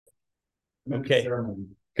Okay.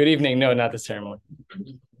 Good evening. No, not the ceremony.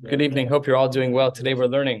 Good evening. Hope you're all doing well. Today we're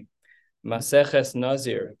learning Maseches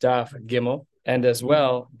Nazir, Daf Gimel, and as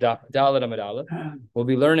well Daf Dalet Amud Aleph. We'll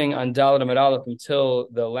be learning on Dalet Amud Aleph until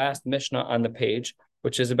the last Mishnah on the page,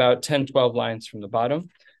 which is about 10, 12 lines from the bottom.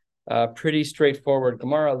 Pretty straightforward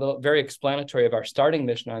Gemara, very explanatory of our starting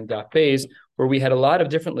Mishnah on Daf Beis, where we had a lot of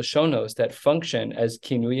different Lashonos that function as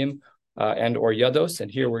Kinuyim and or Yados. And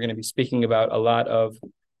here we're going to be speaking about a lot of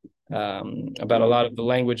the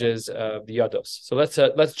languages of the Yados. So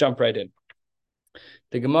let's jump right in.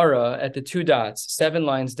 The Gemara at the two dots, 7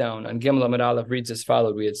 lines down on Gimel Amud Aleph reads as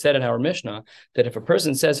follows. We had said in our Mishnah that if a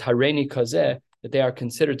person says Hareini Kazeh, that they are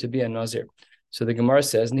considered to be a Nazir. So the Gemara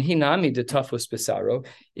says, Nihinami de tafus besaro,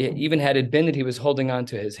 even had it been that he was holding on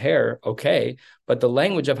to his hair, okay, but the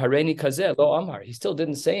language of Hareini Kazeh, lo amar, he still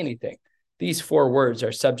didn't say anything. These 4 words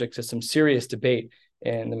are subject to some serious debate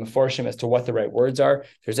in the Meforshim as to what the right words are.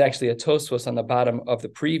 There's actually a Tosfos on the bottom of the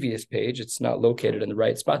previous page. It's not located in the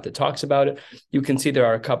right spot that talks about it. You can see there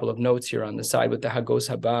are a couple of notes here on the side with the Hagos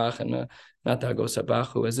Habach and not the Hagos Habach.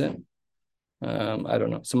 Who is it? I don't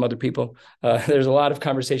know, some other people. There's a lot of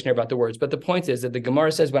conversation here about the words. But the point is that the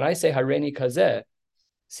Gemara says, when I say Hareini Kazeh,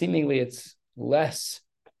 seemingly it's less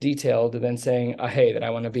detailed than saying, Ahey, that I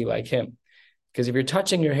want to be like him. Because if you're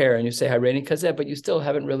touching your hair and you say Hareini Kazeh, but you still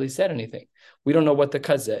haven't really said anything, we don't know what the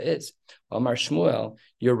Kazeh is. Amar Shmuel,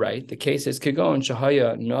 you're right. The case is Kigon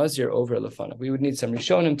Shahaya Nazir over Lefanav. We would need some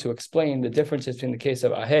Rishonim to explain the differences between the case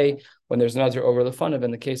of Ahey, when there's Nazir over Lefanav,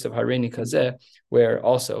 and the case of Hareini Kazeh, where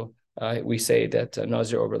also we say that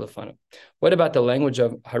Nazir over Lefanav. What about the language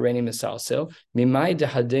of Hareini Misalsil? Mimai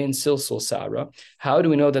dehadein silsul sara. How do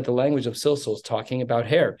we know that the language of silsul is talking about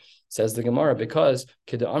hair? Says the Gemara, because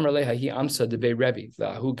the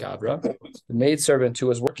maidservant who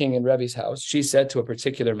was working in Rebbe's house, she said to a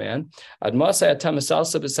particular man, how long are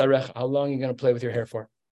you going to play with your hair for?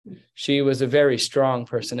 She was a very strong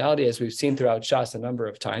personality, as we've seen throughout Shas a number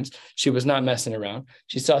of times. She was not messing around.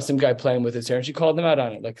 She saw some guy playing with his hair, and she called him out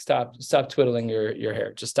on it, like, stop twiddling your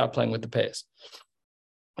hair. Just stop playing with the payas.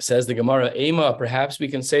 Says the Gemara, Ema, perhaps we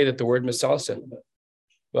can say that the word misalsa.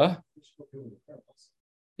 What?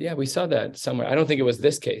 Yeah, we saw that somewhere. I don't think it was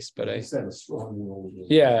this case, but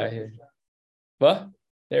yeah. What?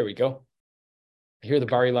 There we go. I hear the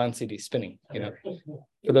Bar Ilan CD spinning,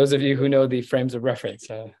 For those of you who know the frames of reference.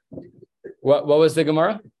 What was the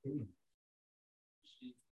Gemara?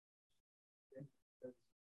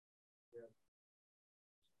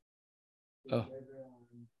 Oh.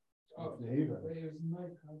 Unbelievable.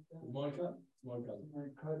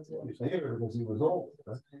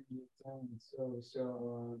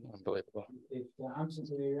 If the Hamza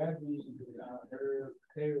to the Rabbi, her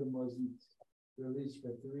Keren wasn't released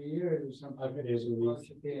for 3 years or something,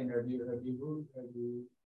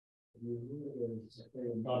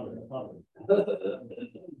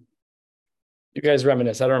 you guys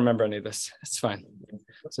reminisce. I don't remember any of this. It's fine.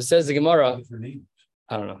 So says the Gemara,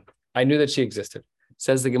 I don't know. I knew that she existed.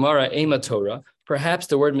 Says the Gemara, Ema Torah. Perhaps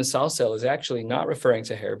the word misalsel is actually not referring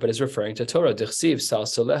to hair, but is referring to Torah. Dichsiv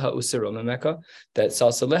salsaleha usiromemeka. That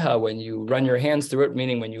salsaleha, when you run your hands through it,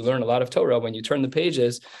 meaning when you learn a lot of Torah, when you turn the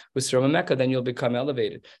pages, usiromemeka, then you'll become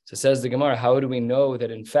elevated. So says the Gemara, how do we know that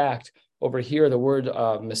in fact over here the word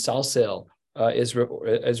misalsel is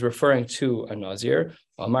referring to a nazir?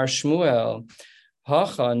 Amar Shmuel,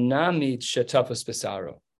 hacha namit shetafus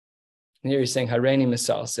besaro. Here he's saying Hareini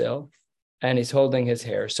misalsel, and he's holding his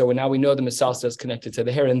hair. So now we know the misalsel is connected to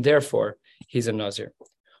the hair, and therefore he's a nazir.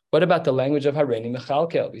 What about the language of Hareini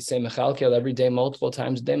mechalkel? We say mechalkel every day, multiple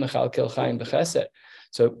times a day, mechalkel chaim b'chesed.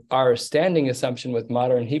 So our standing assumption with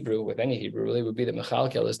modern Hebrew, with any Hebrew really, would be that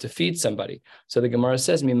mechalkel is to feed somebody. So the Gemara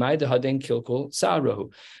says, mimai dehaden kilkul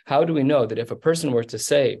sa'arahu. How do we know that if a person were to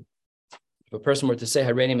say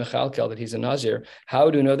Hareini Mechalkel, that he's a Nazir, how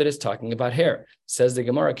do we know that it's talking about hair? Says the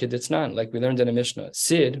Gemara, Kiditznan, like we learned in a Mishnah.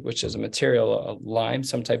 Sid, which is a material, a lime,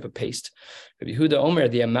 some type of paste. Yehuda Omer,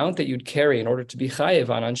 the amount that you'd carry in order to be chayiv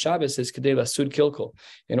on Shabbos is Kedei Lasud Kilkul,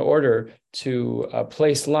 in order to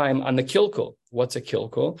place lime on the kilkul. What's a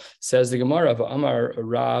kilkul? Says the Gemara, Amar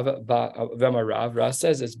Rav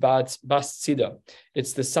says it's bas tzida.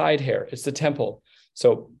 It's the side hair, it's the temple.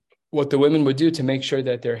 So what the women would do to make sure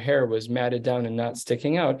that their hair was matted down and not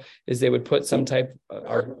sticking out is they would put some type,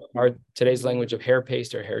 our today's language of hair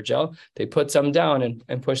paste or hair gel, they put some down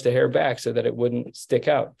and push the hair back so that it wouldn't stick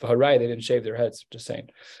out. For Harai, they didn't shave their heads, just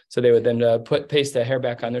saying. So they would then paste the hair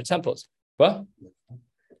back on their temples. What?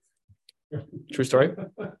 True story.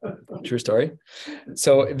 True story.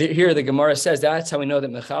 So here the Gemara says that's how we know that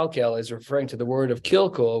Mechalkel is referring to the word of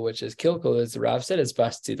Kilkul, which is Kilkul, as the Rav said, is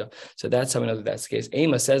Bastida. So that's how we know that that's the case.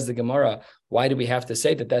 Ema says the Gemara, why do we have to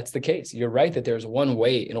say that that's the case? You're right that there's one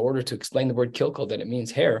way in order to explain the word Kilkul that it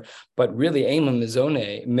means hair, but really Ema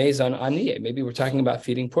Mizone, Mezon Aniye. Maybe we're talking about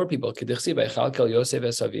feeding poor people. The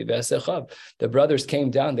brothers came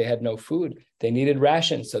down, they had no food. They needed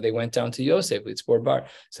rations, so they went down to Yosef, Litzbor Bar.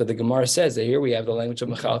 So the Gemara says that here we have the language of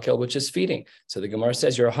Mechalkel, which is feeding. So the Gemara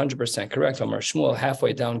says you're 100% correct. Amar Shmuel,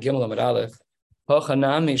 halfway down Gimel Amud Aleph,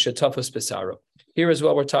 Hochanami shetafus besaro. Here as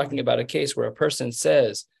well, we're talking about a case where a person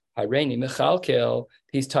says, Hareini Mechalkel,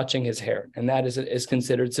 he's touching his hair, and that is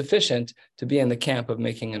considered sufficient to be in the camp of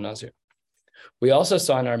making a nazir. We also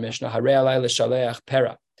saw in our Mishnah, Harei alai l'shaleach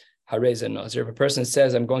pera. If a person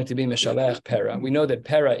says, I'm going to be Meshaleach Pera, we know that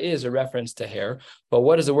Pera is a reference to hair, but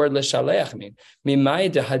what does the word L'Shaleach mean? Mimai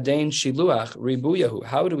dehadein shiluach ribuyahu.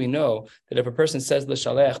 How do we know that if a person says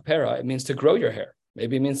L'Shaleach Pera, it means to grow your hair?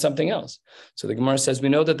 Maybe it means something else. So the Gemara says, we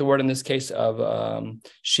know that the word in this case of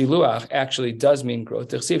Shiluach actually does mean growth.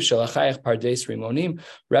 Referencing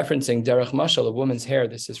Derech Mashal, a woman's hair.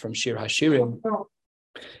 This is from Shir Hashirim.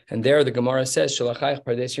 And there the Gemara says,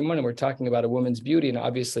 we're talking about a woman's beauty, and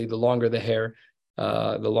obviously the longer the hair,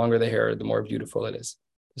 the more beautiful it is.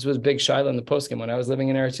 This was big shaila in the poskim. When I was living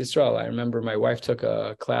in Eretz Yisrael, I remember my wife took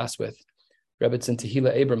a class with Rebbetzin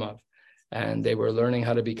Tehila Abramov, and they were learning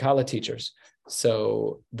how to be Kala teachers.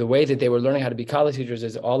 So the way that they were learning how to be Kala teachers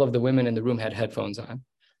is all of the women in the room had headphones on,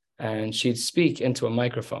 and she'd speak into a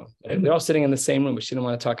microphone. They're all sitting in the same room, but she didn't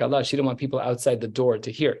want to talk out loud. She didn't want people outside the door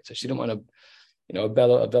to hear it. So she didn't want to, a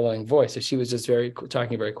bellowing voice. So she was just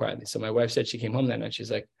talking very quietly. So my wife said she came home that night.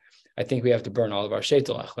 She's like, I think we have to burn all of our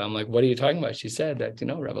sheitel. I'm like, what are you talking about? She said that,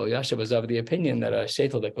 Rabbi Elyashiv was of the opinion that a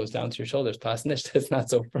sheitel that goes down to your shoulders, pasnish, that's not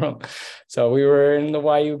so firm. So we were in the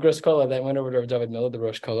YU Gross Kola that went over to David Miller, the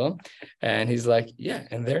Rosh Kola, and he's like, yeah,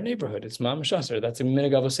 in their neighborhood, it's Mam Shasar. That's a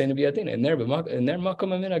minhag of Hossein B'Yadin. In their makom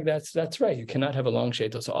minhag, that's right. You cannot have a long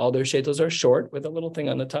sheitel. So all their sheitels are short with a little thing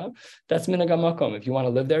on the top. That's minhag makom. If you want to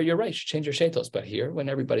live there, you're right. You should change your sheitels. But here, when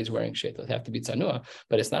everybody's wearing sheitels, they have to be tzanua.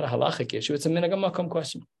 But it's not a halachic issue. It's a minhag makom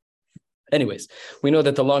question. Anyways, we know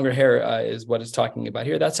that the longer hair is what it's talking about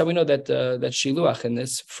here. That's how we know that that shiluach in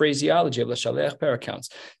this phraseology of l'shaleach pera counts.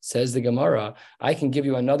 Says the Gemara, I can give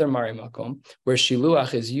you another mari makom where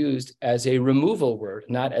shiluach is used as a removal word,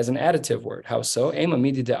 not as an additive word. How so? Ema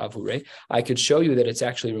midi de avure. I could show you that it's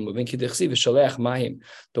actually removing. The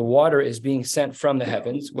water is being sent from the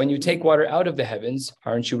heavens. When you take water out of the heavens,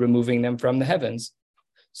 aren't you removing them from the heavens?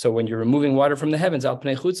 So when you're removing water from the heavens, al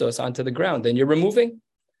pnei chutzos, onto the ground, then you're removing.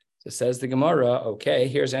 So says the Gemara, okay,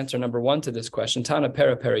 here's answer number one to this question. Tana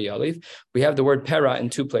pera pera yalif. We have the word pera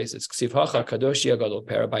in two places. Ksivhacha kadosh yagadol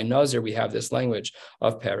pera. By Nazir, we have this language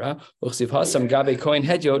of pera. Uksivhasam gabe kohen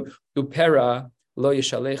hedyot upera lo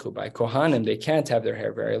yishalechu. By Kohanim, they can't have their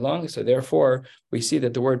hair very long. So therefore, we see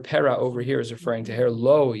that the word pera over here is referring to hair.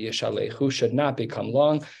 Lo yishalechu should not become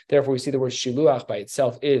long. Therefore, we see the word shiluach by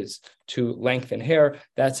itself is to lengthen hair.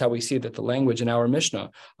 That's how we see that the language in our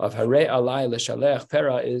Mishnah of Harei alai l'shalech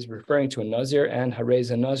pera is referring to a Nazir, and Harei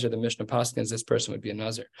is a Nazir. The Mishnah paskins this person would be a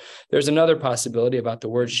Nazir. There's another possibility about the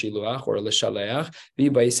word shiluach or l'shaleach.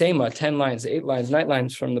 V'bayisema, 10 lines, 8 lines, 9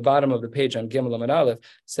 lines from the bottom of the page on Gimel Amud Aleph,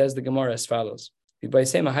 says the Gemara as follows. Even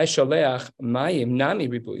the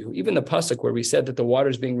pasuk where we said that the water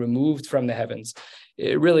is being removed from the heavens,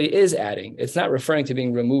 it really is adding. It's not referring to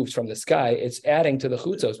being removed from the sky. It's adding to the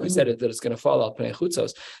chutzos. We said that it's going to fall out pnei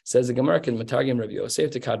chutzos. Says the Gemara in Matagim Rav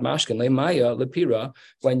Yosef to Kadmashkin le'maya lepira,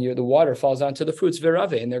 when the water falls onto the fruits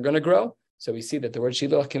virave, and they're going to grow. So we see that the word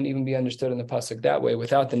shiluach can even be understood in the pasuk that way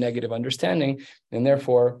without the negative understanding, and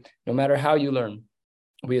therefore, no matter how you learn,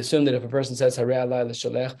 we assume that if a person says Harei alai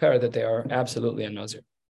l'shalech pera, that they are absolutely a Nazir.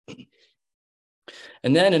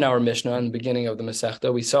 And then in our Mishnah, in the beginning of the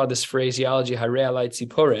Masechta, we saw this phraseology, Harei alai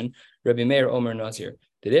tziporin, Rabbi Meir Omer Nazir,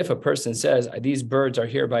 that if a person says, these birds are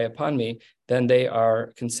hereby upon me, then they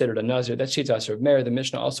are considered a Nazir. That's Shitas Rav Meir. The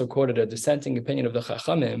Mishnah also quoted a dissenting opinion of the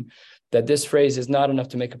Chachamim, that this phrase is not enough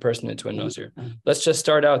to make a person into a Nazir. Let's just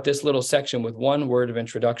start out this little section with one word of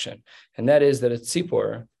introduction, and that is that a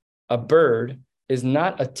tzipor, a bird, is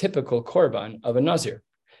not a typical korban of a Nazir.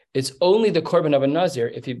 It's only the korban of a Nazir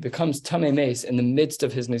if he becomes tamei meis in the midst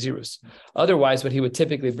of his Nazirus. Otherwise, what he would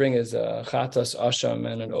typically bring is a chatas, asham,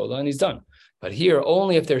 and an ola, and he's done. But here,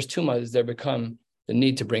 only if there's tumas, there become the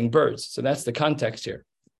need to bring birds. So that's the context here.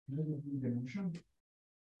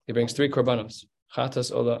 He brings 3 korbanos.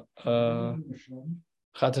 Chatas, ola,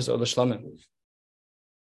 shlamim.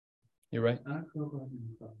 You're right.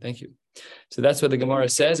 Thank you. So that's what the Gemara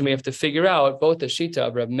says, and we have to figure out both the Shita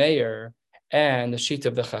of Rav Meir and the Shita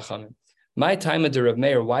of the Chachamim. My time of the Rav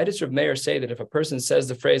Meir, why does Rav Meir say that if a person says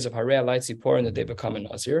the phrase of Harei Alai Tziporin that they become a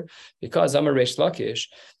Nazir? Because Amar Reish Lakish,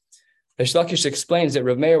 Reish Lakish explains that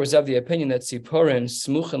Rav Meir was of the opinion that Tziporin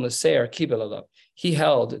Smuchen L'Seir Kibel Alav. He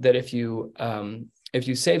held that if you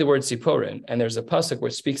say the word Tziporin and there's a pasuk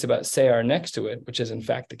which speaks about Seir next to it, which is in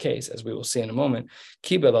fact the case, as we will see in a moment,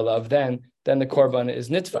 Kibel Alav, then the korban is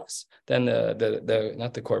nitfas. Then the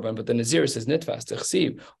not the korban, but the naziris is nitfas.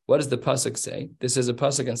 T'chsiv. What does the pasuk say? This is a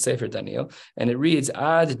pasuk in Sefer Daniel, and it reads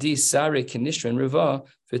Ad di sare kinishrin riva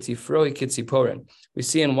v'tifroi kitziporin. We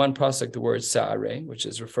see in one pasuk the word sare, which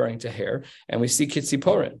is referring to hair, and we see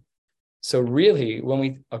kitziporin. So really,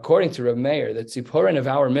 according to Rav Meir, the tziporin of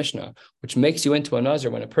our Mishnah, which makes you into a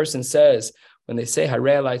nazir, when a person says, when they say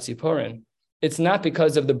Harei Alai Tziporin, it's not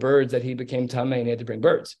because of the birds that he became tamei and he had to bring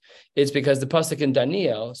birds. It's because the pasuk in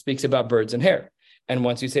Daniel speaks about birds and hair. And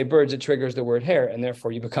once you say birds, it triggers the word hair, and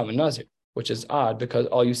therefore you become a nazir, which is odd because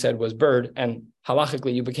all you said was bird, and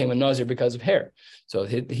halachically you became a nazir because of hair. So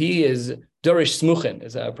he is dorish smuchen,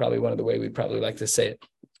 is probably one of the way we probably like to say it.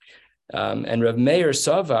 And Rav Meir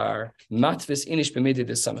Savar matvis inish b'midi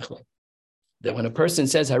d'samichle. That when a person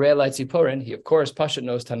says Harei Alai Tziporin, he of course Pashat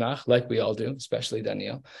knows Tanakh, like we all do, especially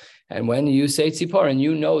Daniel. And when you say Tziporin,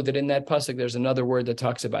 you know that in that pasuk there's another word that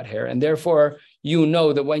talks about hair, and therefore you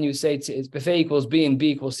know that when you say if A equals B and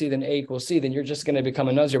B equals C, then A equals C, then you're just going to become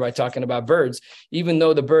a nazir by talking about birds, even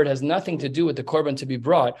though the bird has nothing to do with the korban to be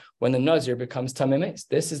brought when the nazir becomes tamei meis.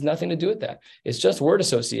 This has nothing to do with that. It's just word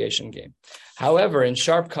association game. However, in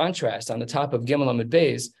sharp contrast, on the top of Gimel Amud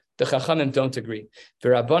Beis, the Chachamim don't agree.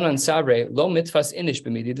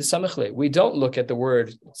 We don't look at the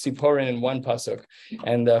word Tziporin in one pasuk,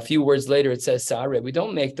 and a few words later it says Sare. We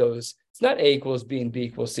don't make those. It's not A equals B and B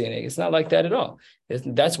equals C and A. It's not like that at all.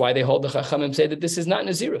 That's why they hold the Chachamim say that this is not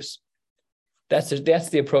Nazirus. That's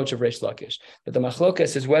the approach of Reish Lakish. That the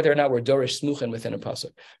machlokas is whether or not we're dorish smuchen within a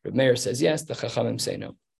pasuk. Rav Meir says yes. The Chachamim say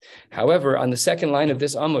no. However, on the second line of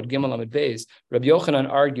this Amud, Gimel Amud Beis, Rabbi Yochanan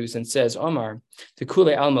argues and says, Omar,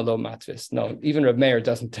 tekule alma lo matvis. No, even Rav Meir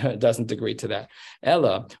doesn't agree to that.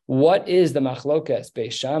 Ella, what is the machlokas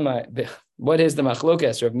Beis Shammai? What is the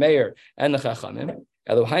machlokas Rav Meir and the Chachamim?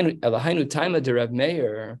 Elohainu taima de Rav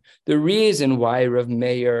Meir. The reason why Rav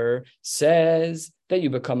Meir says that you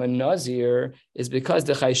become a nazir is because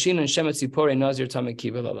the chayshin and shema tzipore nazir tamei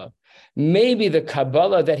kibel alav. Maybe the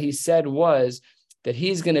Kabbalah that he said was that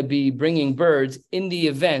he's going to be bringing birds in the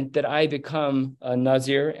event that I become a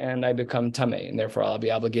nazir and I become tamei, and therefore I'll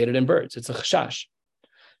be obligated in birds. It's a chashash.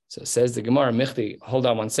 So says the Gemara, Michti, hold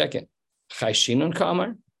on one second. Chayshinun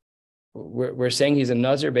ka'amar? We're saying he's a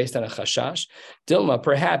nazir based on a chashash. Dilma,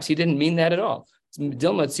 perhaps he didn't mean that at all.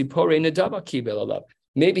 Dilma tzipore nedava kibel alav.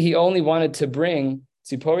 Maybe he only wanted to bring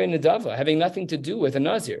tzipore nedava, having nothing to do with a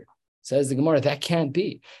nazir. Says the Gemara, that can't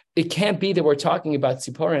be. It can't be that we're talking about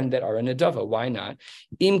tziporin that are a nedava. Why not?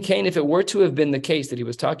 Im kain, if it were to have been the case that he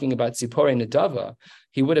was talking about tziporin nedava,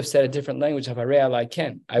 he would have said a different language of Harei Alai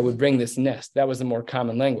ken. I would bring this nest. That was the more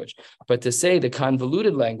common language. But to say the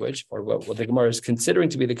convoluted language, or what the Gemara is considering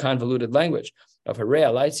to be the convoluted language of Harei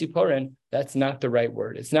Alai tziporin, that's not the right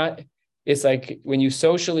word. It's not. It's like when you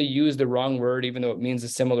socially use the wrong word, even though it means a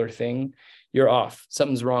similar thing, you're off.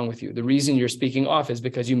 Something's wrong with you. The reason you're speaking off is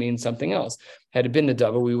because you mean something else. Had it been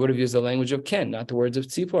Nedava, we would have used the language of Ken, not the words of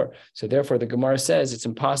Tzipor. So therefore, the Gemara says it's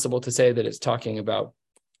impossible to say that it's talking about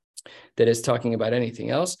anything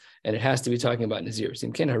else, and it has to be talking about Nazir.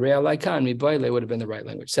 Ken Harei Alai kan mibayle would have been the right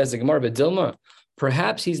language. Says the Gemara, but Dilma,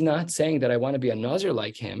 perhaps he's not saying that I want to be a Nazir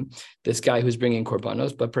like him, this guy who's bringing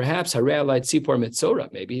korbanos, but perhaps Harei Alai Tzipor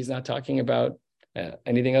mitzora. Maybe he's not talking about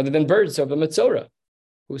anything other than birds of a mitzora.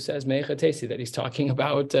 Who says Meicha Tesi that he's talking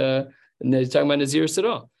about Nazirus at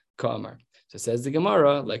all? Ka'amar. So says the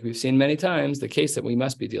Gemara, like we've seen many times, the case that we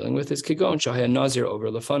must be dealing with is Kigon Shahaya Nazir over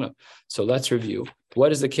Lefana. So let's review.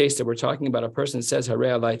 What is the case that we're talking about? A person says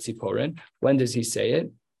Harei Alai Tziporin. When does he say it?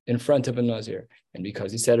 In front of a Nazir. And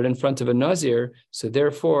because he said it in front of a Nazir, so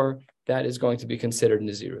therefore that is going to be considered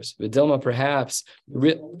Nazirus. Vidilma, perhaps.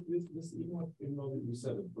 Even though you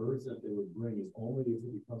said the birds that they would bring is only if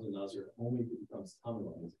it becomes a Nazir, only if it becomes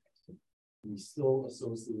Tamil. We still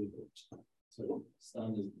associate it to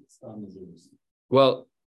Stam Nazirus. Well,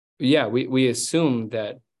 yeah, we assume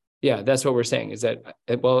that, yeah, that's what we're saying, is that,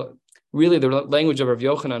 well, really the language of Rav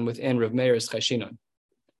Yochanan within Rav Meir is Chayshinon,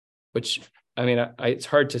 which, I mean, it's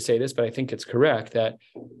hard to say this, but I think it's correct that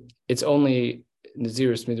it's only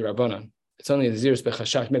Nazirus midrabanan. It's only Nazirus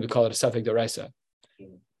bechashash. Maybe call it a Safek Doraisa.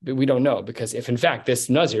 But we don't know, because if in fact this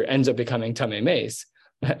Nazir ends up becoming Tamei Meis,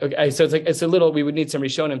 Okay, so it's a little. We would need some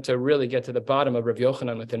Rishonim to really get to the bottom of Rav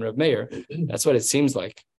Yochanan within Rav Meir. That's what it seems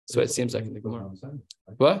like. That's what it seems like in the Gemara.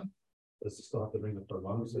 What? Does he still have to bring the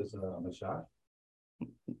Korbanos as a Mashach?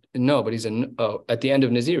 No, but at the end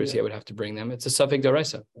of Nazirus, he would have to bring them. It's a Safek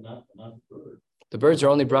Daraisa. The birds are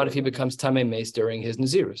only brought if he becomes Tamei Mace during his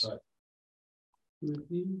Nazirus.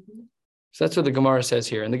 So that's what the Gemara says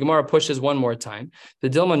here. And the Gemara pushes one more time. The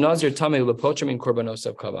Dilma Nazir Tamei Lepochim in Korbanos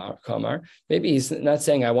of Kamar. Maybe he's not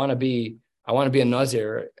saying I want to be a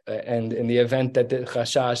Nazir, and in the event that the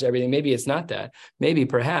Chashash, everything, maybe it's not that. Maybe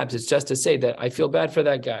perhaps it's just to say that I feel bad for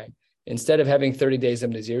that guy. Instead of having 30 days of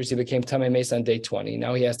Naziris, he became Tamei Mace on day 20.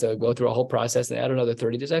 Now he has to go through a whole process and add another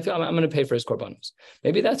 30 days. I feel I'm going to pay for his korbanos.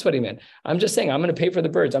 Maybe that's what he meant. I'm just saying I'm going to pay for the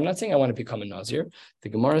birds. I'm not saying I want to become a Nazir. The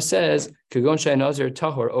Gemara says, Kagon Shai Nazir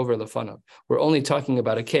Tahor over Lefanav. We're only talking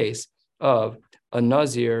about a case of a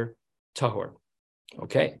Nazir Tahor.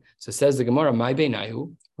 Okay, so says the Gemara, Mai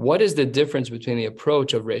Beinahu. What is the difference between the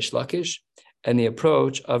approach of Reish Lakish and the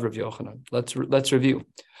approach of Rav Yochanan? Let's review.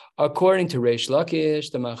 According to Reish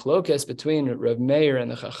Lakish, the machlokes between Rav Meir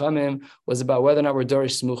and the Chachamim was about whether or not we're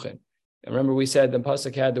Dorish Smuchin. And remember, we said the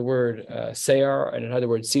pasuk had the word Seyar and it had the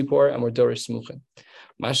word Sipor, and we're Dorish Smuchin.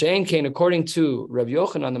 Masha'en Kain, according to Rav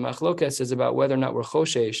Yochanan, the machlokes is about whether or not we're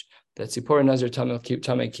Choshesh, that Sipor and Nazir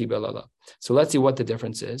Tamei Kibelala. So let's see what the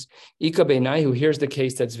difference is. Ika Beinaihu, here's the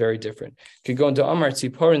case that's very different. Could go into Amar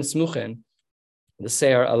Sipor and Smuchin, the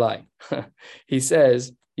Seyar Alai. He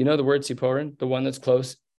says, you know the word Siporin, the one that's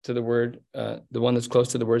close to the word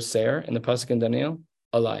Seir in the pasuk in Daniel,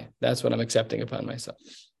 Alai. That's what I'm accepting upon myself.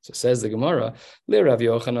 So says the Gemara, Le Rav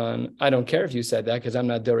Yochanan, I don't care if you said that because I'm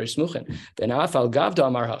not Dorish Smuchin. Then Afal Gavda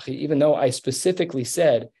Amar Hachi, even though I specifically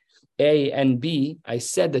said A and B, I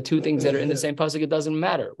said the two things that are in the same pasuk, it doesn't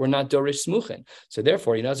matter. We're not Dorish Smuchin. So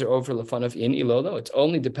therefore, Nazir over Lefanav in Ilolo. It's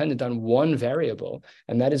only dependent on one variable,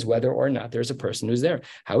 and that is whether or not there's a person who's there.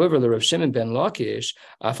 However, the Rav Shimon ben Lakish,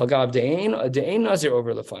 Afagav De'ein Nazir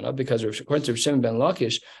over Lefanav, because according to Rav Shimon ben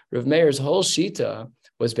Lakish, Rav Meir's whole Shita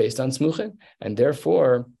was based on Smuchin, and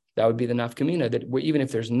therefore that would be the nafkamina, that even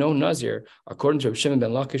if there's no Nazir, according to Rav Shimon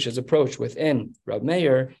ben Lakish's approach within Rav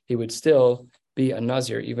Meir, he would still be a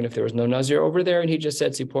Nazir, even if there was no Nazir over there, and he just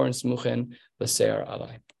said Sipor and Smuchin l'seir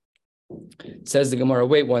alai. Says the Gemara,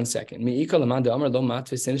 wait 1 second. How can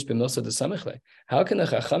the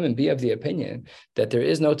Chachamim be of the opinion that there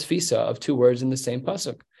is no tfisa of two words in the same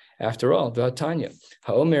pasuk? After all, v'hatanya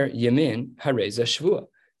haomer yamin hareza shvua.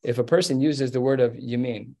 If a person uses the word of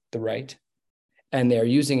yamin, the right, and they are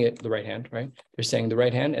using it, the right hand, right? They're saying the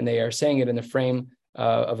right hand, and they are saying it in the frame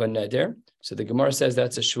of a neder. So the Gemara says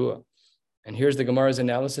that's a shvua. And here's the Gemara's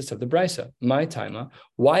analysis of the Brisa. My taima.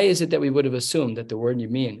 Why is it that we would have assumed that the word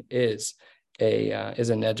yamin is a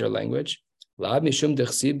neder language? La'ab mishum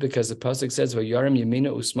dechsib, because the pasuk says vayarim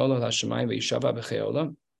yamina usmolo hashemayim vayishava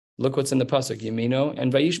b'cheolam. Look what's in the pasuk, yamino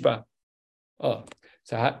and vayishba. Oh,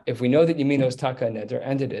 so if we know that yamino is taka neder,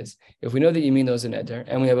 and it is, if we know that yamino is a neder,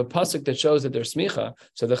 and we have a pasuk that shows that there's smicha,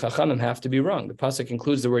 so the chachamim have to be wrong. The pasuk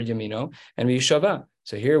includes the word yamino and vayishava.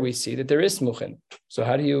 So here we see that there is smuchin. So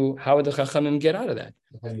how would the chachamim get out of that?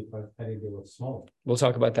 How do you do it small? We'll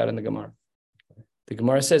talk about that in the Gemara. The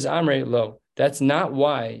Gemara says, Amrei lo, that's not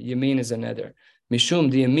why yamin is a neder. Mishum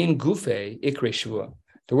the yamin gufe ikre shvua.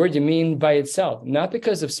 The word yamin by itself, not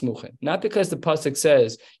because of smuchin, not because the pasuk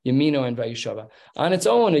says yamino and vayishava. On its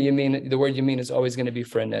own, the word yamin is always going to be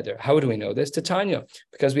for a neder. How do we know this? Titania,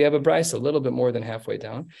 because we have a brisa a little bit more than halfway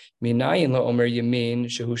down. Minayin lo omer yamin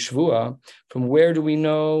shehu shvua. From where do we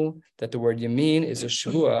know that the word yamin is a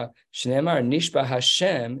shvua? Shneimar nishba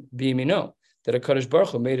Hashem biyamino. That a Kadosh Baruch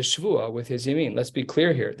Hu made a shvua with his yamin. Let's be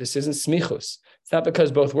clear here. This isn't smichus. It's not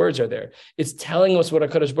because both words are there. It's telling us what a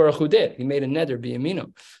Kadosh Baruch Hu did. He made a neder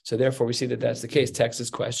biyamino. So therefore, we see that that's the case.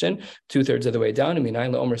 Texas question, 2/3 of the way down. How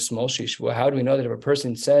do we know that if a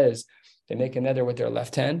person says they make a neder with their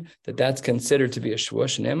left hand, that's considered to be a shvua?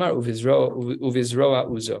 Shneimar uvizroa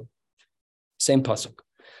uzo. Same pasuk.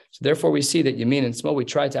 So therefore, we see that yamin and small. We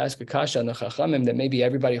try to ask a kasha on the chachamim that maybe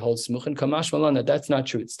everybody holds smuchin kamash malana. That's not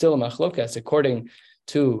true. It's still a machlokas according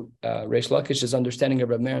to Reish Lakish's understanding of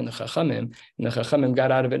Rav Meir and the chachamim. And the chachamim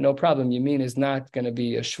got out of it no problem. Yamin is not going to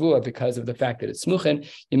be a shvua because of the fact that it's smuchin.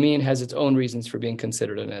 Yamin has its own reasons for being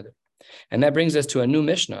considered a neder. And that brings us to a new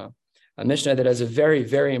mishnah, a mishnah that has a very,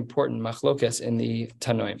 very important machlokas in the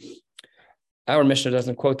Tanoim. Our mishnah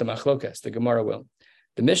doesn't quote the machlokas. The Gemara will.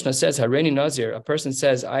 The Mishnah says, Hareini Nazir, a person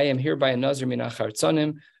says, I am hereby a Nazir min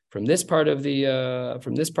achartzanim, from this part of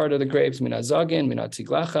the grapes, min azagin, min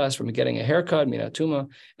atziglachas, from getting a haircut, min atuma,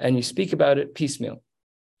 and you speak about it piecemeal.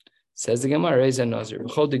 Says the Gemara, Reza Nazir,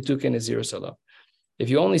 b'chol dikdukin is zero salah. If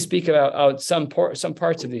you only speak about some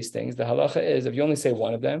parts of these things, the halacha is if you only say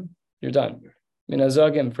one of them, you're done. Mina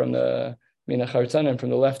zagim from the mina chartanim from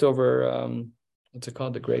the leftover what's it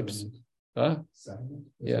called, the grapes? Huh?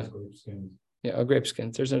 Yeah. Yeah, grape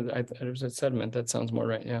skins. There's a sediment that sounds more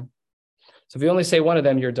right. Yeah. So if you only say one of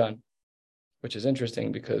them, you're done, which is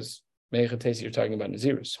interesting because you're talking about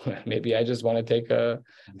Nazirus. Maybe I just want to take a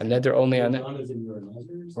neder only on that.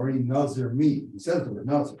 Or Nazir meat. He says the word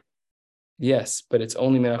Nazir. Yes, but it's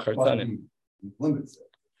only mina chartanim. Limits it.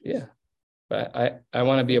 Yeah, but I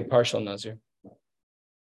want to be a partial Nazir.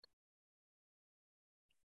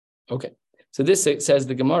 Okay, so this says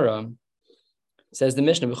the Gemara. Says the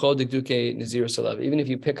Mishnah, even if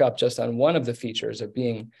you pick up just on one of the features of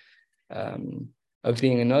being a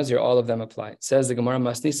Nazir, all of them apply. It says the Gemara,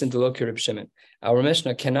 Masnisin Deloki Reb Shimon. Our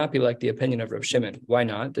Mishnah cannot be like the opinion of Reb Shimon. Why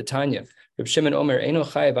not? The Tanya. Reb Shimon Omer Eino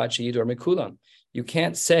Chayav Ad Sheyidor Mikulam. You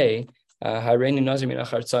can't say Hareini Nazir Min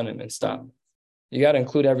Achar Tzanim and stop. You got to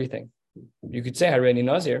include everything. You could say Hareini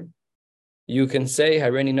Nazir. You can say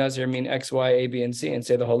Hareini Nazir mean X, Y, A, B, and C and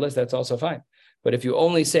say the whole list. That's also fine. But if you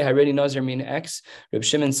only say Haredi Nazir mean X, Reb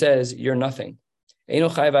Shimon says you're nothing. And the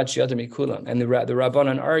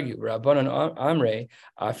Rabbanan argue, Rabbanan Amre,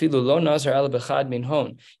 Afilu lo Nazir ala bechad min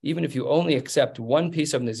hon. Even if you only accept one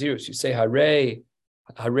piece of Nazirus, you say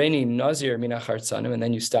Hareini Nazir min achar tzanim, and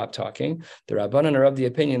then you stop talking. The Rabbanan are of the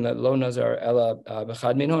opinion that lo Nazir ala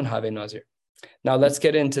bechad min hon have Nazir. Now let's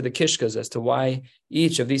get into the kishkas as to why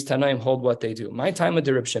each of these Tanaim hold what they do. My time with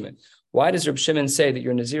the Reb Shimon. Why does Reb Shimon say that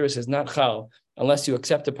your Nazirus is not chal unless you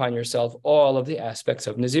accept upon yourself all of the aspects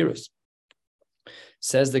of Nazirus?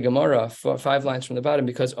 Says the Gemara, 5 lines from the bottom,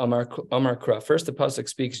 because Amar Kra. First, the pasuk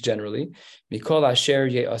speaks generally, Mikol Asher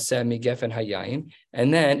Ye'aseh Migefen Hayayin,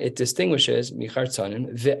 and then it distinguishes Michar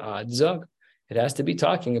Tzanim Ve'ad Zog. It has to be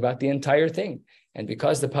talking about the entire thing. And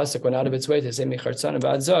because the pasuk went out of its way to say Michar Tzanim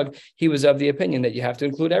Ve'ad Zog, he was of the opinion that you have to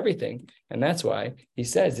include everything. And that's why he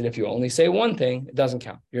says that if you only say one thing, it doesn't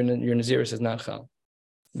count. Your Nazirus is not chal.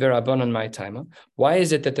 Verabbanan my time. Why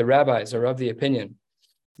is it that the rabbis are of the opinion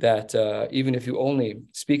that even if you only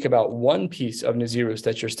speak about one piece of Nazirus,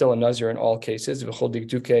 that you're still a Nazir in all cases? V'chol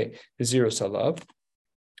digduke Nazirus alav.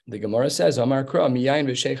 The Gemara says, Amar Kra miyayin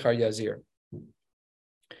v'sheichar yazir.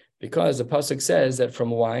 Because the pasuk says that from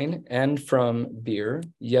wine and from beer,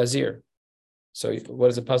 yazir. So what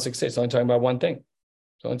does the pasuk say? It's only talking about one thing.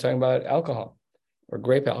 It's only talking about alcohol or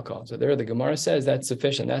grape alcohol. So there the Gemara says that's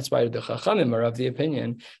sufficient. That's why the Chachamim are of the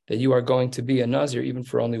opinion that you are going to be a Nazir even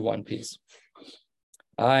for only one piece.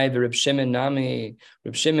 The Reb Shimon Nami,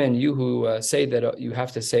 Reb Shimon, you who say that you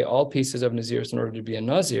have to say all pieces of Nazirus in order to be a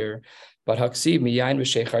Nazir, but Haksiv miyayin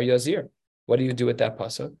v'sheichar yazir. What do you do with that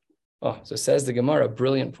pasuk? Oh, so says the Gemara,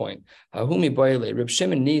 brilliant point. Hahumi boile. Reb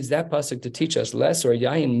Shimon needs that pasuk to teach us less or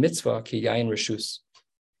yayin mitzvah ki yayin reshus.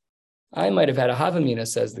 I might have had a havamina,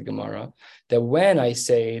 says the Gemara, that when I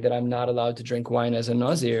say that I'm not allowed to drink wine as a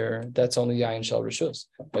Nazir, that's only yayin shel reshus.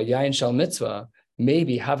 But yayin shel mitzvah,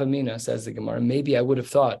 maybe havamina, says the Gemara, maybe I would have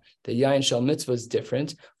thought that yayin shel mitzvah is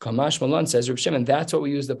different. Kamash Malan says, Reb Shimon, that's what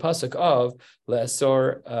we use the pasuk of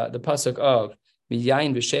le'asor, the pasuk of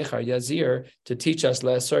miyayin v'sheichar yazir to teach us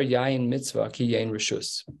le'asor yayin mitzvah ki yayin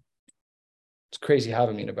reshus. It's crazy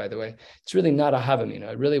havamina, by the way. It's really not a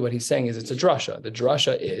havamina. Really, what he's saying is it's a drasha. The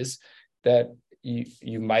drasha is that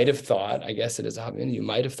you might have thought, I guess it is a havamina, you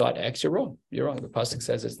might have thought X, you're wrong. You're wrong. The pasuk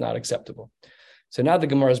says it's not acceptable. So now the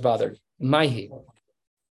Gemara is bothered. Maihi.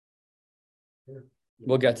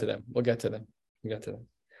 We'll get to them.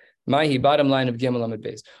 Maihi, bottom line of Gimel Amud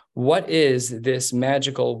Beis. What is this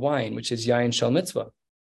magical wine, which is Yain Shel Mitzvah?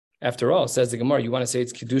 After all, says the Gemara, you want to say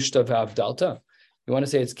it's Kiddushta v'Havdalta? You want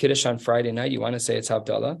to say it's Kiddush on Friday night? You want to say it's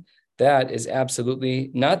Havdalah? That is absolutely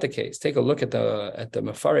not the case. Take a look at the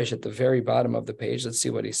Mefarish at the very bottom of the page. Let's see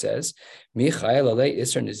what he says. Michael alei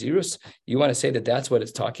Isser Nazirus. You want to say that that's what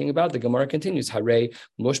it's talking about? The Gemara continues. Hare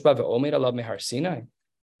Mushba ve'Omer alav mehar Sinai.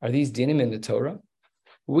 Are these dinim in the Torah?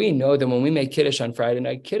 We know that when we make Kiddush on Friday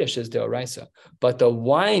night, Kiddush is deoraisa. But the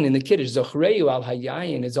wine in the Kiddush, Zochreyu al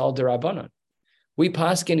Hayayin, is all derabanan. We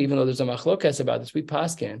paskin, even though there's a machlokas about this, we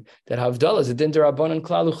paskin that Havdalah is a din derabanan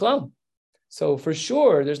klal uchlam. So for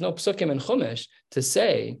sure, there's no psukim in Chumash to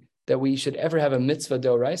say that we should ever have a mitzvah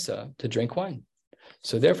deoraisa to drink wine.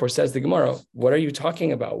 So therefore, says the Gemara, what are you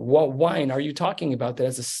talking about? What wine are you talking about that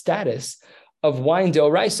has a status of wine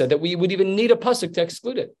deoraisa that we would even need a pasuk to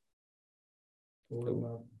exclude it?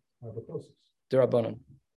 Derabanan.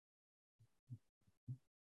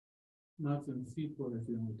 Not in seaport if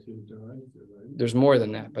you want to derive it, right? There's more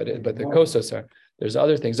than that, but the Kosos are. There's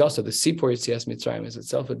other things also. The Sipor Yitzias Mitzrayim is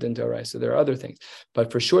itself a din d'oraisa. So there are other things,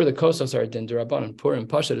 but for sure the Kosos are a din d'Rabbanan. Purim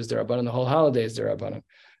Pashat is d'Rabbanan. The whole holiday is d'Rabbanan.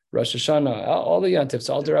 Rosh Hashanah, all the yantifs,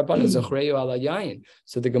 all d'Rabbanan. Zochreyu ala yayin.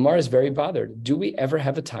 So the Gemara is very bothered. Do we ever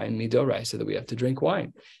have a time midoraisa that we have to drink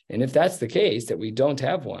wine? And if that's the case, that we don't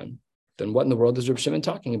have one, then what in the world is Reb Shimon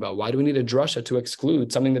talking about? Why do we need a drasha to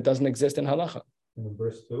exclude something that doesn't exist in halacha? In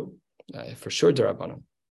verse 2. For sure, d'Rabbanan.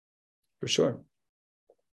 For sure.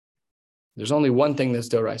 There's only one thing that's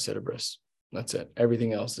d'oraisa to bris. That's it.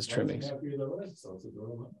 Everything else is trimmings.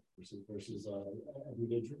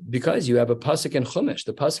 Because you have a pasuk in Chumash.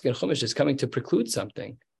 The pasuk in Chumash is coming to preclude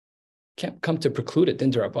something. Can't come to preclude it din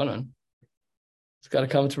d'Rabbanan. It's got to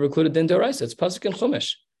come to preclude it din d'oraisa. It's pasuk in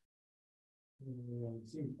Chumash.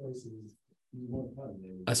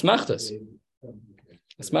 Asmachtas.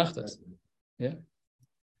 Asmachtas. Yeah.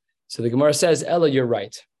 So the Gemara says, Ella, you're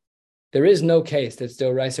right. There is no case that's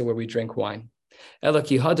d'oraisa where we drink wine. Ella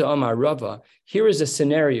ki hada amar Rava. Here is a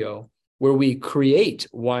scenario where we create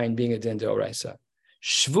wine being a din d'oraisa.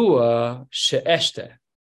 Shvua she'eshte.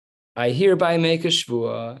 I hereby make a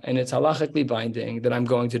shvua, and it's halachically binding that I'm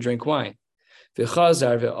going to drink wine.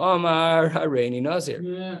 V'chazar ve'amar hareini nazir.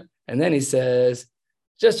 Yeah. And then he says,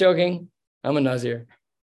 just joking, I'm a nazir.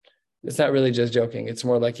 It's not really just joking. It's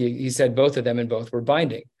more like he said both of them and both were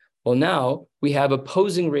binding. Well, now we have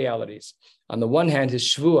opposing realities. On the one hand, his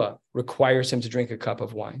shvua requires him to drink a cup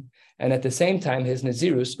of wine. And at the same time, his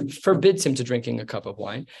nazirus forbids him to drinking a cup of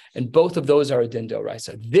wine. And both of those are a din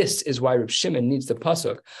d'oraisa. This is why Reb Shimon needs the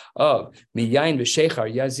pasuk of miyayin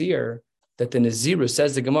v'sheichar yazir, that the nazirus,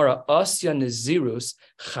 says the Gemara, asya nazirus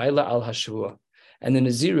chayla al hashvua. And the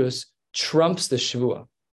nazirus trumps the shvua.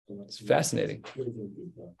 It's fascinating.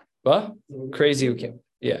 What? Crazy.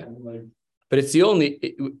 Yeah. But it's the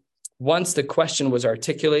only... Once the question was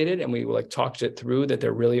articulated and we talked it through, that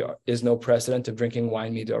there really is no precedent of drinking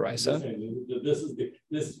wine midoraisa. This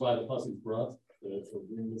is why the pasuk brought.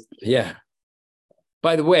 Yeah.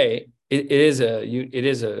 By the way, it is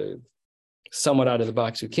a somewhat out of the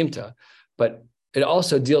box ukimta, but it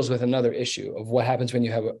also deals with another issue of what happens when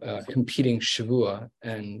you have a competing shavua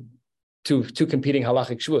and two competing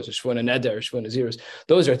halachic shavuos, a shavuot and neder, a shavuot and nazirus.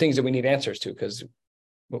 Those are things that we need answers to because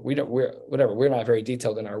we're not very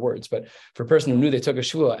detailed in our words, but for a person who knew they took a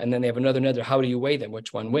shvua and then they have another neder, how do you weigh them?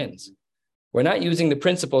 Which one wins? We're not using the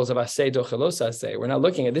principles of aseh dochelos aseh. We're not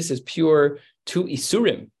looking at this as pure two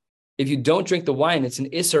isurim. If you don't drink the wine, it's an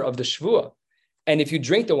isser of the shvua. And if you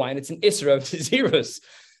drink the wine, it's an isser of the zirus.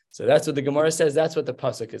 So that's what the Gemara says. That's what the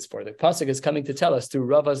pasuk is for. The pasuk is coming to tell us through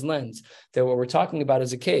Rava's lens that what we're talking about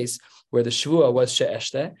is a case where the shvua was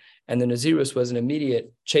she'eshte and the nazirus was an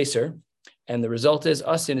immediate chaser. And the result is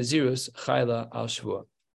Asya Nazirus Chayla al Shvua.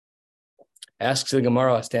 Asks the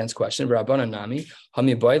Gemara, stands question, Rabbanan Nami,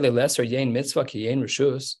 Hami Boile Lesser Yain Mitzvah Ki Yain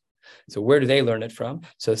Rishus. So where do they learn it from?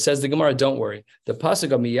 So it says the Gemara, don't worry. The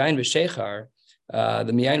pasuk of Miyayin V'Sheichar,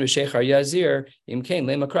 the Miyayin V'Sheichar Yazir, Imkain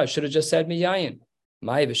Lemakra, should have just said Miyayin.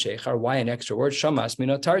 Mai V'Sheichar, why an extra word? Shamas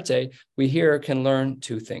Minotarte. We here can learn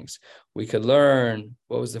two things. We could learn,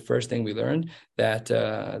 what was the first thing we learned? That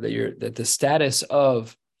the status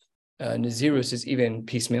of Nazirus is even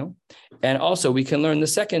piecemeal. And also we can learn the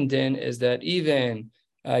second din is that even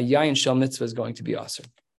Yayin Shel Mitzvah is going to be awesome.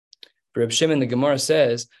 Reb Shimon, the Gemara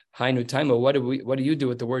says, Hainu Taima, what do you do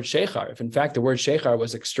with the word sheichar? If in fact the word sheichar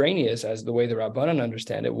was extraneous as the way the Rabbanan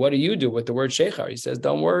understand it, what do you do with the word sheichar? He says,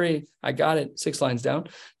 don't worry, I got it. 6 lines down.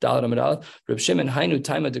 Dalet Amud Aleph. Reb Shimon, Hainu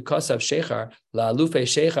Taima de Kosav sheichar, la alufe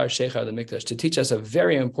sheichar the mikdash, to teach us a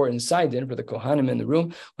very important side din for the Kohanim in the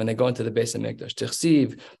room when they go into the base of mikdash.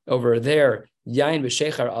 Tichsiv over there, Yain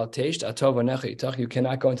v'sheichar al teisht atov v'necha yitach. You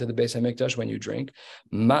cannot go into the base of mikdash when you drink.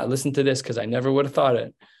 Listen to this because I never would have thought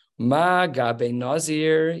it. Ma gabe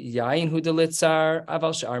nazir yain hu delitzar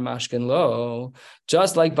aval shar mashkin lo.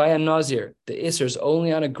 Just like by a nazir, the isser is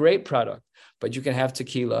only on a grape product, but you can have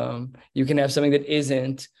tequila. You can have something that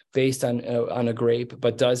isn't based on a grape,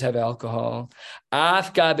 but does have alcohol.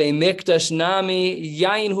 Af gabe mikdash nami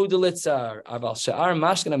yain hu delitzar aval shar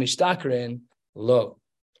mashkin amishtakrin lo.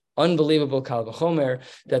 Unbelievable kal v'chomer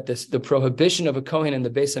that the prohibition of a kohen in the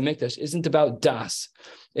Beis HaMikdash isn't about das.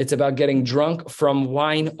 It's about getting drunk from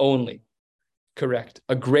wine only. Correct.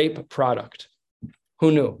 A grape product.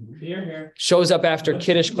 Who knew? Here. Shows up after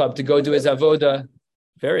Kiddush Club to go do his avoda.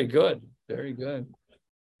 Very good. Very good.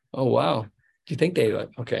 Oh, wow. Do you think they...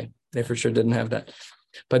 Okay. They for sure didn't have that.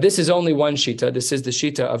 But this is only one shita. This is the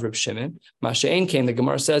shita of Reb Shimon. Masha'en came, the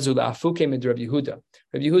Gemara says, Ula'afuke mid Reb Yehuda.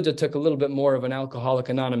 Reb Yehuda took a little bit more of an alcoholic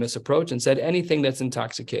anonymous approach and said anything that's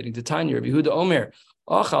intoxicating. The Tanya, Reb Yehuda Omer,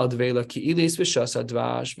 You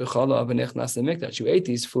ate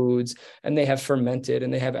these foods and they have fermented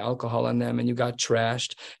and they have alcohol in them and you got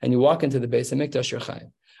trashed and you walk into the Beis HaMikdash, you're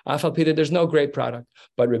chayav. Afal there's no great product.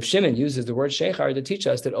 But Reb Shimon uses the word shechar to teach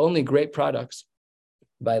us that only great products,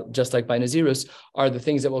 just like by Nazirus, are the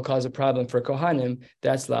things that will cause a problem for Kohanim.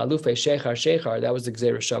 That's la'alufei shechar. That was the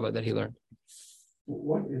Gzeira Shava that he learned.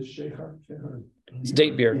 What is shechar? It's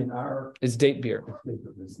date beer. It's date beer.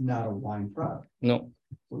 It's not a wine product. No.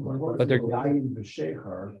 But they're dying the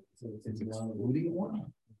shechar. It's excluding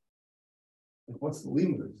wine. What's the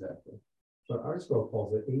limit exactly? So our scroll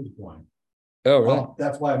calls it aged wine. Oh, really? Oh,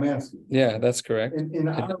 that's why I'm asking. Yeah, that's correct. In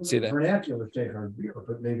our see that. vernacular, shechar is beer,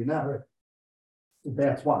 but maybe not.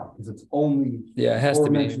 That's why, because it's only. Yeah, it has to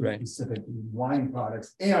be, right. Specific wine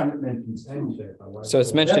products and it mentions And food. shechar. So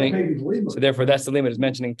it's mentioning, That may be the limit. so therefore that's the limit, is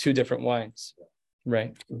mentioning two different wines.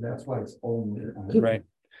 Right, So that's why it's only. right.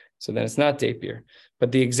 So then it's not date beer.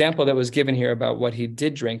 But the example that was given here about what he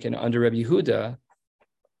did drink in under Rabbi Yehuda,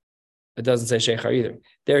 it doesn't say shechar either.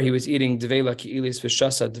 There he was eating devela ki'ilis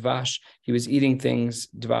v'shasa dvash. He was eating things.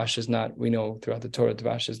 Dvash is not, we know throughout the Torah,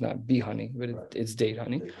 dvash is not bee honey, but it's date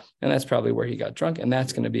honey. And that's probably where he got drunk. And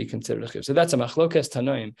that's going to be considered a chiv. So that's a machlokes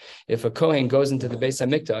tanoim. If a kohen goes into the Beis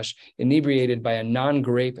HaMikdash inebriated by a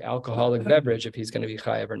non-grape alcoholic beverage, if he's going to be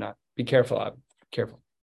chayav or not. Be careful, Ab. Careful.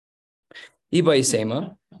 Iba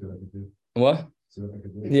Yisema. What?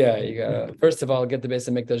 Yeah, you gotta first of all get the Beis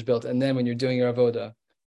HaMikdash built, and then when you're doing your avoda,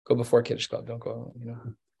 go before Kiddush Club. Don't go,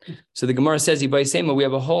 So the Gemara says, Iba Yisema, we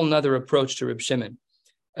have a whole nother approach to Reb Shimon.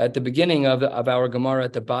 At the beginning of our Gemara,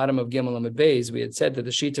 at the bottom of Gimel Amud Beis, we had said that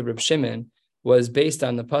the sheet of Reb Shimon was based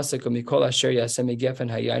on the pasuk of Mikol Asher Yasemi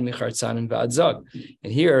Gefen Hayayin Michartzanim Va'adzog.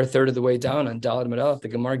 And here, a third of the way down on Dalad Medalef, the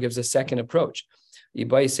Gemara gives a second approach.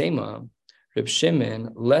 Iba Yisema, Reb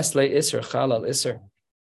Shimon, les le iser chalal iser.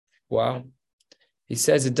 Wow. He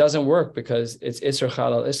says it doesn't work because it's iser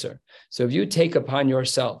chalal iser. So if you take upon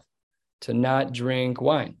yourself to not drink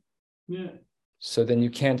wine, so then you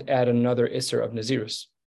can't add another iser of nazirus.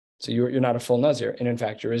 So you're not a full nazir, and in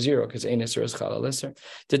fact you're a zero because ein iser is chalal iser.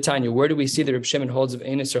 Titania, where do we see that Reb Shimon holds of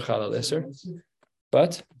ein iser chalal iser?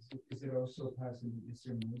 But Is it also passing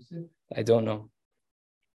Isser Musif? I don't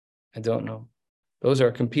know. Those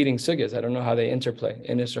are competing sugyas. I don't know how they interplay.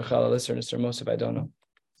 In Isser Chalal Isser and Isser Mosif, I don't know.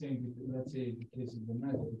 Saying, let's say the case of the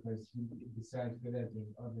Nazir, because besides for that,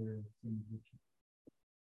 there's other things which.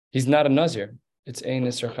 He's not a Nazir. It's Ein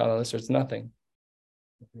Isser Chalal Isser. It's nothing.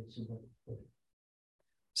 Okay,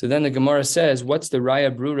 So then the Gemara says, what's the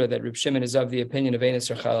Raya Brura that Reb Shimon is of the opinion of Ein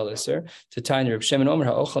Isser Chalal Isser? To Tanya, Reb Shimon Omer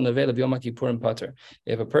HaOchel Nevela B'Yom HaKippurim Pater.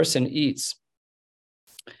 If a person eats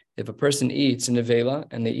nevela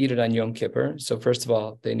and they eat it on Yom Kippur, so first of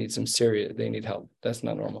all, they need they need help. That's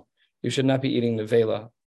not normal. You should not be eating nevela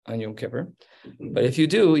on Yom Kippur. But if you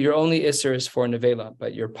do, your only isser is for nevela,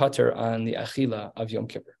 but you're pater on the achila of Yom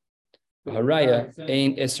Kippur. Haraya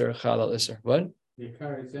ain isser chalal isser. What? The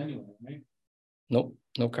kares anyway, right? Nope,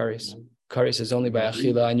 no kares. Kares is only by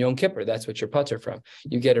achila on Yom Kippur. That's what you're pater from.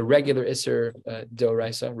 You get a regular isser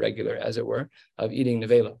deoraisa, regular as it were, of eating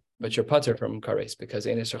nevela. But you're pater from kares because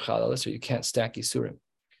ein isser chalal isser. You can't stack isurim.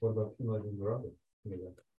 What about Pinag?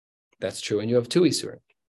 That's true, and you have two isurim.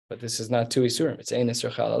 But this is not two isurim. It's ein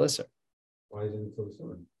isser chalal isser. Why isn't it so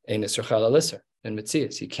similar? Ein isser chalal isser and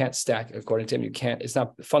mitzias. You can't stack according to him. You can't. It's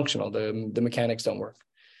not functional. The mechanics don't work.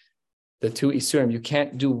 The two isurim. You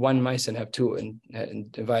can't do one mice and have two and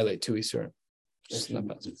violate two isurim. It's not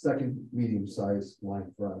possible. Second medium-sized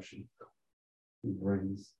wine for Rashi. He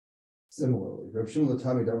brings similarly. Reb Shimon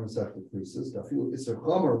Latami Darman Sefta says,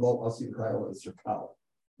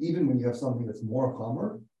 even when you have something that's more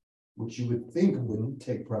chomer, which you would think wouldn't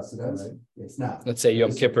take precedence, right. It's not. Let's say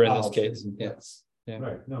Yom Kippur in this case. Yes. Yeah.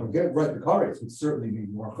 Right. No. Get right. The kares would certainly be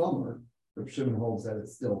more chomer. Reb Shimon holds that it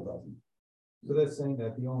still doesn't. So that's saying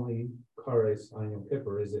that the only kares on Yom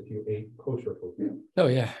Kippur is if you ate kosher food. Yeah. Oh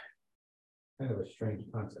yeah. Kind of a strange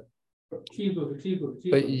concept.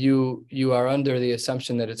 But you are under the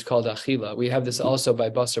assumption that it's called achila. We have this also by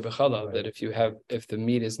basar b'chalav, that if the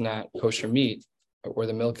meat is not kosher meat or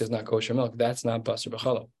the milk is not kosher milk, that's not basar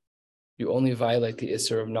b'chalav. You only violate the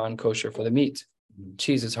isser of non-kosher for the meat.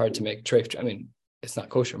 Cheese is hard to make treif. I mean, it's not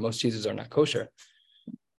kosher. Most cheeses are not kosher.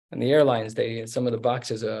 And the airlines, some of the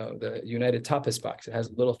boxes, the United Tapas box, it has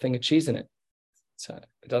a little thing of cheese in it.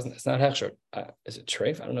 It's not hechsher. Is it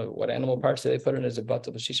treif? I don't know what animal parts do they put in. Is it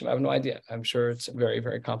batal b'shishim? I have no idea. I'm sure it's very,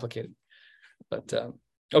 very complicated. But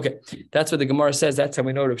okay, that's what the Gemara says. That's how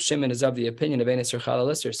we know Reb Shimon is of the opinion of ein isser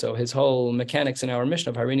chalal isser. So his whole mechanics in our mission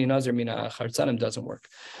of harini nazir mina chartzanim doesn't work.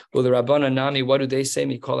 Well, the Rabbana Nami, what do they say?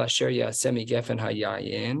 Mikol asher yasemi gefen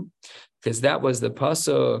hayayin. because that was the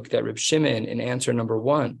pasuk that Reb Shimon in answer number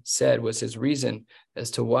 1 said was his reason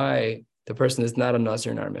as to why the person is not a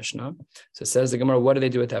Nazir in our Mishnah. So it says the Gemara, what do they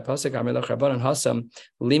do with that pasuk?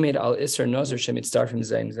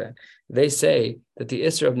 They say that the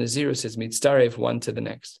Isser of Nazirus is mitzaref one to the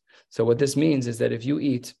next. So what this means is that if you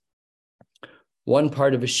eat one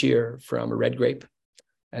part of a shear from a red grape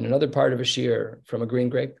and another part of a shear from a green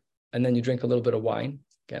grape, and then you drink a little bit of wine,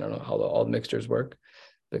 okay, I don't know how all the mixtures work,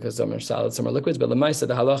 because some are solids, some are liquids, but Lamaisa,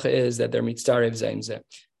 the halacha is that they're mitzaref zayin zeh.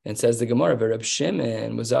 And says the Gemara, Reb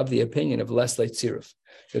Shimon was of the opinion of less late tziruf.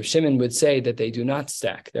 Reb Shimon would say that they do not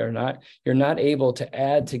stack. You're not able to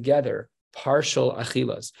add together partial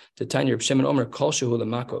achilas. To Tanya Reb Shimon Omer kol shehu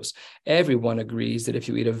lemakos. Everyone agrees that if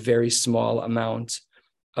you eat a very small amount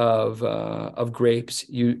of grapes,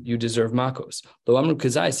 you deserve makos. Lo amru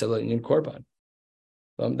kazai in korban.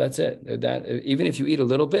 That's it. That even if you eat a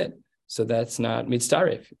little bit. So that's not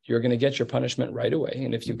mitzaref. You're going to get your punishment right away.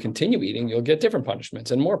 And if you continue eating, you'll get different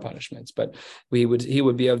punishments and more punishments. But he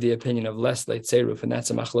would be of the opinion of less late tzeruf, and that's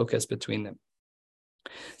a machlokas between them.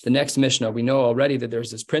 The next Mishnah, we know already that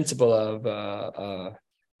there's this principle of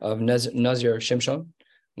Nazir Shimshon.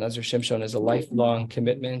 Nazir Shimshon is a lifelong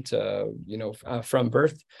commitment, from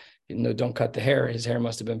birth. Don't cut the hair. His hair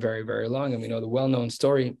must have been very, very long. And we know the well-known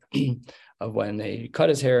story of when they cut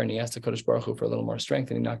his hair and he asked the Kodesh Baruch Hu for a little more strength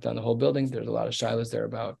and he knocked down the whole building. There's a lot of shilas there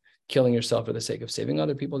about killing yourself for the sake of saving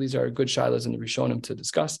other people. These are good shilas in the Rishonim to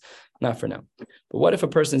discuss, not for now. But what if a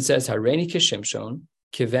person says, Hareini kishimshon,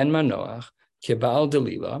 kiven manoach, kibal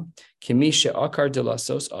delila, kimisha akar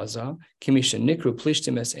delasos aza, kimisha nikru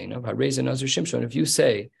plishtim es enav, hareza nazir shimshon. If you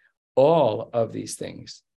say all of these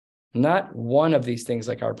things, not one of these things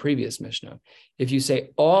like our previous Mishnah, if you say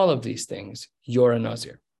all of these things, you're a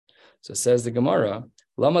Nazir. So says the Gemara,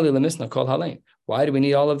 Lama li lemisna kol halein. Why do we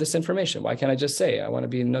need all of this information? Why can't I just say I want to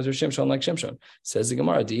be Nazir Shimshon like Shimshon? Says the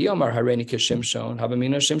Gemara, Di Yomar Hareini Kishimshon,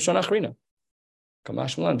 Habamina Shimshon Achrina.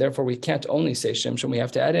 Kamashmalan. Therefore, we can't only say Shimshon, we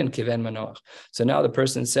have to add in Kiven Manoach. So now the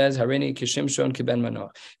person says Hareini Kishimshon Kiben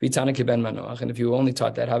Manoach. Vitana Kiben Manoach. And if you only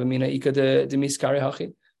taught that, Habamina Ika de Miskari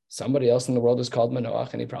Hachi. Somebody else in the world is called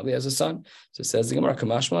Manoach, and he probably has a son. So it says the Gemara,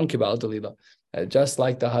 Kamashmalan Kibal Delila. Just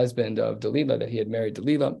like the husband of Delila, that he had married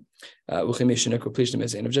Delila,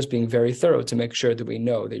 of just being very thorough to make sure that we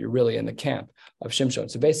know that you're really in the camp of Shimshon.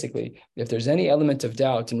 So basically, if there's any element of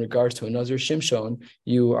doubt in regards to a Nazir Shimshon,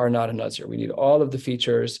 you are not a Nazir. We need all of the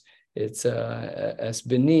features. It's es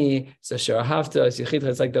bini, it's asher ahavta, it's yichidcha.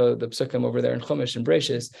 It's like the psukim over there in Chumash and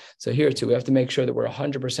Breishis. So here too, we have to make sure that we're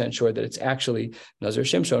 100% sure that it's actually Nazir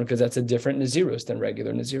Shimshon, because that's a different Nazirus than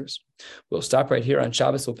regular Nazirus. We'll stop right here on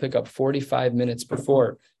Shabbos. We'll pick up 45 minutes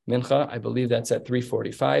before Mincha. I believe that's at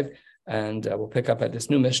 3:45, and we'll pick up at this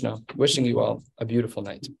new Mishnah. Wishing you all a beautiful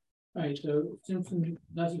night. All right, so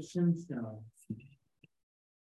Nazir Shimshon.